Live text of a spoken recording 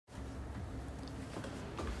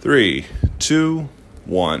3, 2,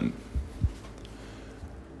 1.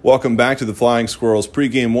 Welcome back to the Flying Squirrels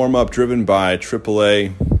pregame warm-up driven by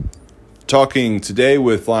AAA. Talking today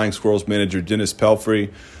with Flying Squirrels manager Dennis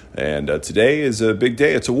Pelfrey. And today is a big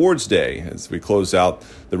day. It's awards day as we close out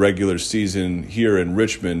the regular season here in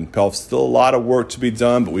Richmond. Pelf, still a lot of work to be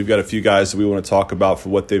done, but we've got a few guys that we want to talk about for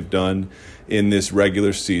what they've done in this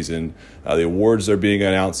regular season. The awards are being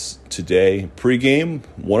announced today. Pregame,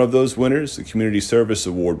 one of those winners, the Community Service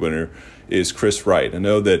Award winner, is Chris Wright. I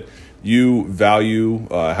know that you value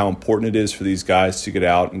how important it is for these guys to get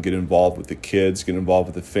out and get involved with the kids, get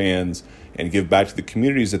involved with the fans, and give back to the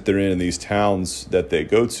communities that they're in these towns that they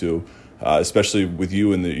go to, especially with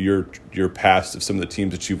you and your past of some of the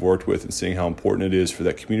teams that you've worked with and seeing how important it is for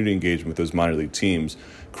that community engagement with those minor league teams.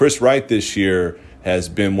 Chris Wright this year has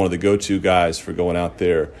been one of the go-to guys for going out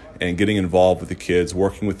there and getting involved with the kids,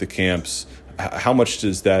 working with the camps. How much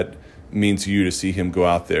does that mean to you to see him go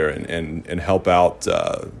out there and help out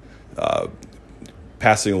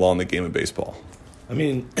passing along the game of baseball? I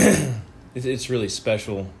mean, it's really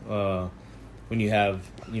special when you have,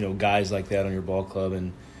 guys like that on your ball club.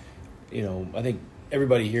 And, I think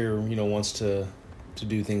everybody here, wants to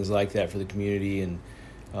do things like that for the community. And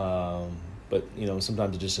but,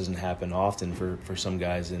 sometimes it just doesn't happen often for some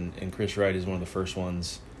guys. And Chris Wright is one of the first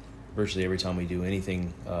ones virtually every time we do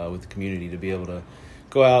anything with the community to be able to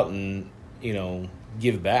go out and,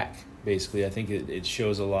 give back, basically. I think it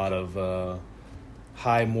shows a lot of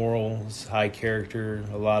high morals, high character,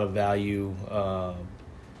 a lot of value,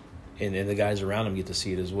 and the guys around him get to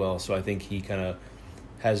see it as well. So I think he kind of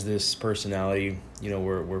has this personality,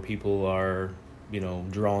 where people are,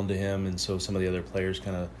 drawn to him, and so some of the other players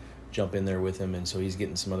kind of jump in there with him, and so he's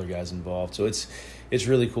getting some other guys involved. So it's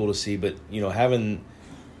really cool to see. But having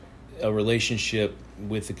a relationship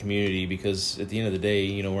with the community, because at the end of the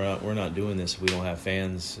day, we're not doing this if we don't have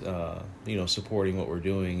fans, supporting what we're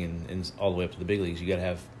doing, and all the way up to the big leagues. You got to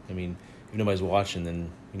have. I mean, if nobody's watching, then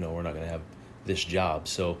we're not going to have this job.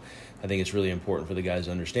 So I think it's really important for the guys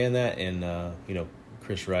to understand that, and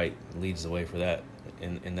Chris Wright leads the way for that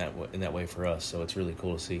in that way for us. So it's really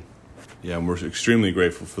cool to see. Yeah, and we're extremely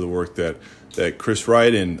grateful for the work that Chris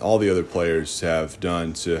Wright and all the other players have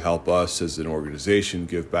done to help us as an organization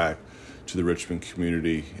give back to the Richmond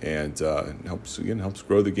community and helps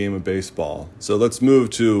grow the game of baseball. So let's move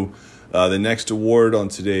to the next award on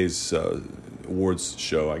today's awards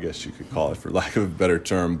show, I guess you could call it for lack of a better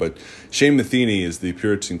term. But Shane Matheny is the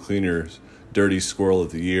Puritan Cleaners Dirty Squirrel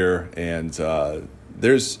of the Year, and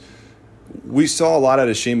we saw a lot out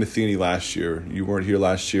of Shane Matheny last year. You weren't here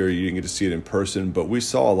last year. You didn't get to see it in person, but we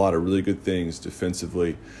saw a lot of really good things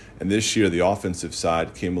defensively. And this year, the offensive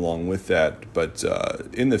side came along with that. But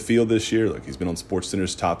in the field this year, he's been on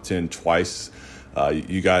SportsCenter's top 10 twice.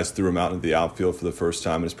 You guys threw him out into the outfield for the first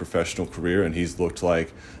time in his professional career, and he's looked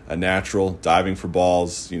like a natural, diving for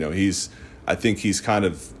balls. I think he's kind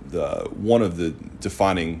of one of the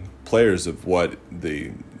defining players of what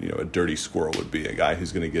a dirty squirrel would be, a guy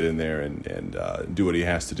who's going to get in there and do what he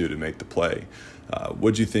has to do to make the play.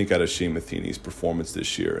 What do you think out of Shane Matheny's performance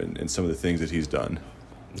this year and some of the things that he's done?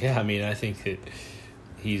 Yeah, I mean, I think that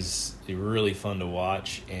he's really fun to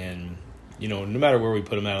watch, and no matter where we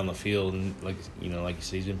put him out on the field, and like you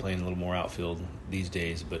said, he's been playing a little more outfield these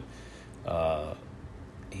days, but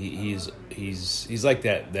he's like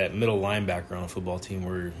that middle linebacker on a football team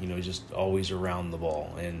where he's just always around the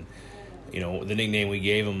ball. And the nickname we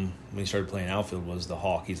gave him when he started playing outfield was the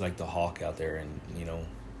Hawk. He's like the Hawk out there, and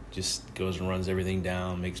just goes and runs everything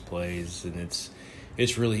down, makes plays, and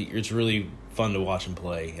it's really fun to watch him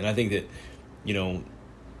play. And I think that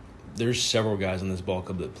there's several guys on this ball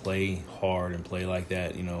club that play hard and play like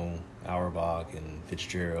that. Auerbach and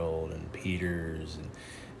Fitzgerald and Peters and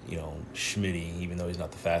Schmitty, even though he's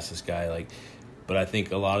not the fastest guy. But I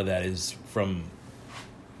think a lot of that is from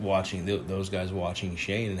watching those guys watching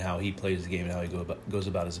Shane and how he plays the game and how he goes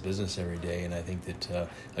about his business every day. And I think that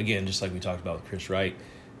again, just like we talked about with Chris Wright,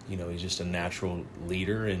 he's just a natural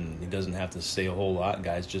leader, and he doesn't have to say a whole lot.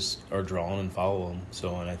 Guys just are drawn and follow him.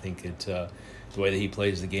 And I think that the way that he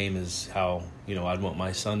plays the game is how I'd want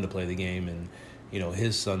my son to play the game, and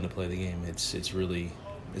his son to play the game. It's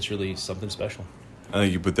really something special. I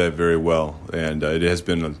think you put that very well, and it has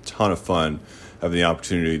been a ton of fun having the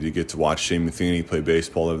opportunity to get to watch Shane Matheny play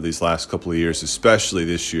baseball over these last couple of years, especially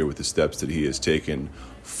this year with the steps that he has taken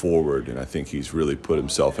forward, and I think he's really put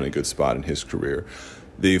himself in a good spot in his career.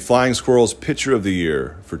 The Flying Squirrels Pitcher of the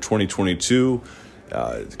Year for 2022,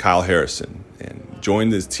 Kyle Harrison, and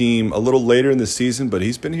joined the team a little later in the season, but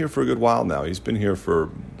he's been here for a good while now. He's been here for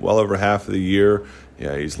well over half of the year,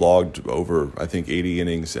 Yeah, he's logged over, I think, 80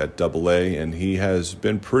 innings at Double-A, and he has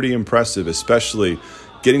been pretty impressive, especially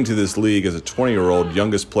getting to this league as a 20-year-old,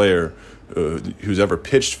 youngest player who's ever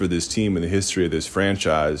pitched for this team in the history of this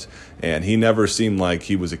franchise. And he never seemed like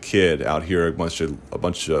he was a kid out here against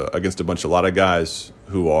a lot of guys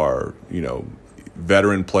who are,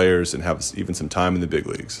 veteran players and have even some time in the big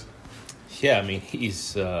leagues. Yeah, I mean,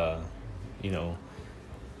 he's, he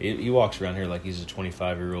walks around here like he's a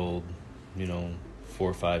 25-year-old, 4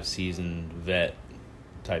 or 5 season vet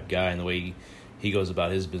type guy, and the way he goes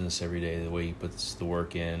about his business every day, the way he puts the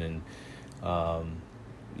work in, and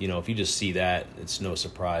if you just see that, it's no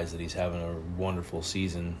surprise that he's having a wonderful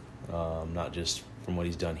season, not just from what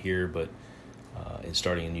he's done here, but in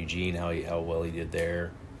starting in Eugene, how well he did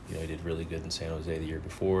there. He did really good in San Jose the year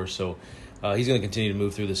before, so he's going to continue to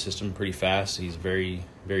move through the system pretty fast. He's very,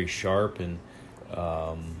 very sharp, and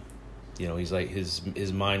he's like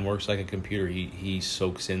his mind works like a computer. He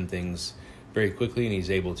soaks in things very quickly, and he's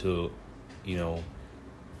able to,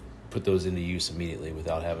 put those into use immediately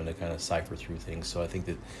without having to kind of cipher through things. So I think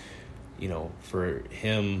that, for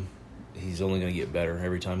him, he's only going to get better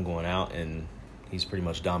every time going out, and he's pretty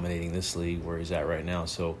much dominating this league where he's at right now.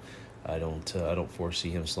 So I don't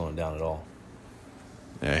foresee him slowing down at all.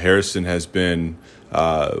 Harrison has been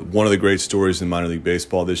one of the great stories in minor league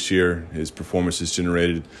baseball this year. His performance has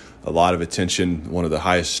generated a lot of attention, one of the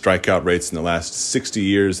highest strikeout rates in the last 60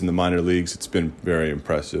 years in the minor leagues. It's been very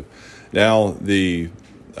impressive. Now, the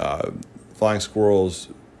Flying Squirrels'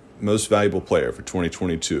 most valuable player for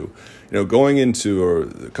 2022. Going into or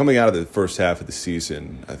coming out of the first half of the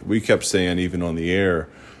season, we kept saying, even on the air,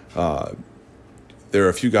 there are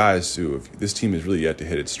a few guys this team has really yet to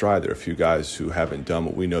hit its stride. There are a few guys who haven't done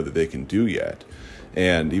what we know that they can do yet.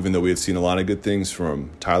 And even though we had seen a lot of good things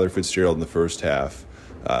from Tyler Fitzgerald in the first half,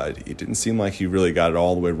 it didn't seem like he really got it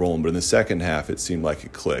all the way rolling. But in the second half, it seemed like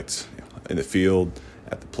it clicked. In the field,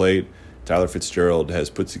 at the plate, Tyler Fitzgerald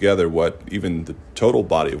has put together what even the total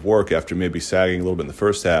body of work, after maybe sagging a little bit in the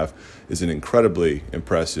first half, is an incredibly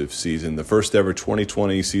impressive season. The first ever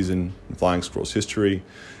 2020 season in Flying Squirrels history,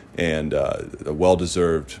 and a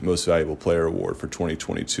well-deserved Most Valuable Player award for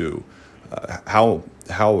 2022. How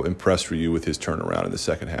impressed were you with his turnaround in the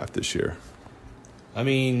second half this year? I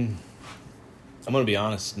mean, I'm going to be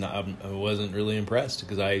honest, I wasn't really impressed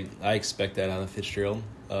because I expect that out of Fitzgerald.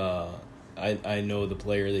 I know the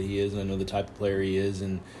player that he is, and I know the type of player he is,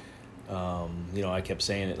 and I kept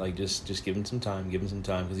saying it, like, just give him some time,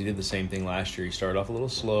 because he did the same thing last year. He started off a little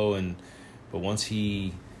slow, but once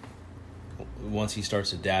he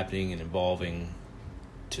starts adapting and evolving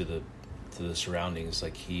to the surroundings,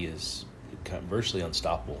 like, he is kind of virtually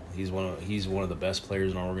unstoppable. He's one of the best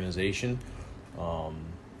players in our organization. I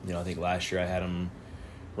think last year I had him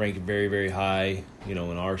ranked very, very high, in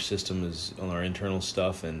our system, is on our internal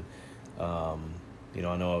stuff, and I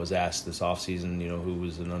know I was asked this offseason, who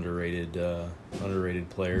was an underrated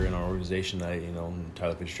player in our organization.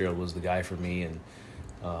 Tyler Fitzgerald was the guy for me, and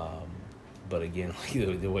but again,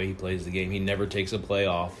 the way he plays the game, he never takes a play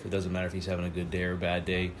off. It doesn't matter if he's having a good day or a bad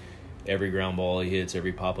day. Every ground ball he hits,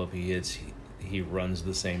 every pop-up he hits, he runs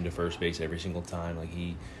the same to first base every single time. Like,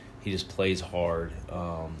 he just plays hard,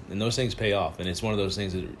 and those things pay off. And it's one of those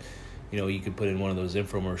things that, you could put in one of those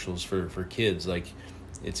infomercials for kids. Like,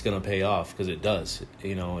 it's going to pay off because it does,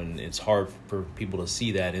 and it's hard for people to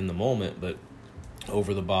see that in the moment, but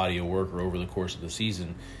over the body of work or over the course of the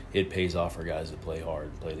season, it pays off for guys that play hard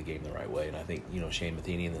and play the game the right way. And I think, Shane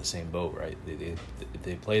Matheny in the same boat, right?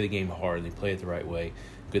 They play the game hard, they play it the right way,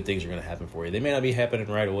 good things are going to happen for you. They may not be happening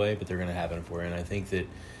right away, but they're going to happen for you. And I think that,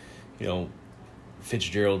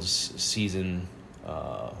 Fitzgerald's season,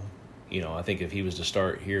 I think if he was to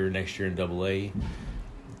start here next year in Double-A,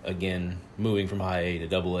 again, moving from high A to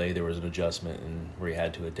Double-A, there was an adjustment and where he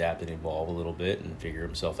had to adapt and evolve a little bit and figure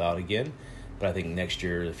himself out again. But I think next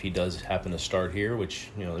year, if he does happen to start here, which,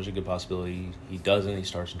 there's a good possibility he doesn't, he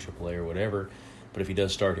starts in AAA or whatever. But if he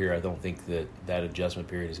does start here, I don't think that adjustment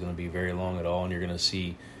period is going to be very long at all, and you're going to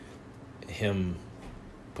see him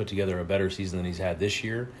put together a better season than he's had this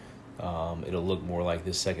year. It'll look more like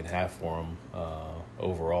this second half for him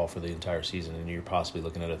overall for the entire season, and you're possibly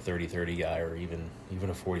looking at a 30-30 guy or even a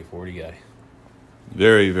 40-40 guy.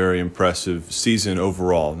 Very, very impressive season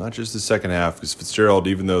overall, not just the second half, because Fitzgerald,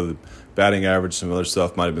 even though the batting average, some other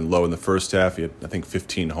stuff might have been low in the first half, he had, I think,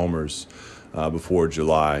 15 homers before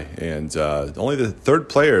July. And only the third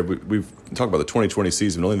player, we've talked about the 2020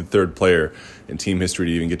 season, only the third player in team history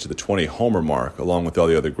to even get to the 20-homer mark, along with all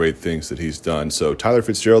the other great things that he's done. So Tyler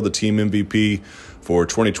Fitzgerald, the team MVP for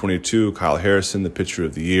 2022, Kyle Harrison, the pitcher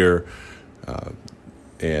of the year,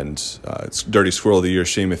 and it's Dirty Squirrel of the year,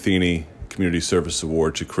 Shane Matheny, Community Service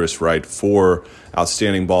Award to Chris Wright for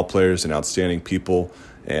outstanding ball players and outstanding people,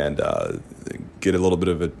 and get a little bit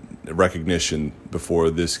of a recognition before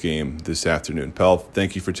this game this afternoon. Pelf,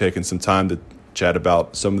 thank you for taking some time to chat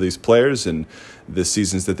about some of these players and the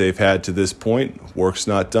seasons that they've had to this point. Work's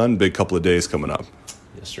not done. Big couple of days coming up.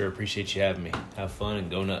 Yes, sir. Appreciate you having me. Have fun and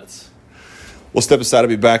go nuts. We'll step aside. I'll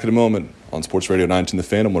be back in a moment on Sports Radio 910 The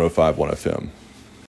Fan and 105.1 FM.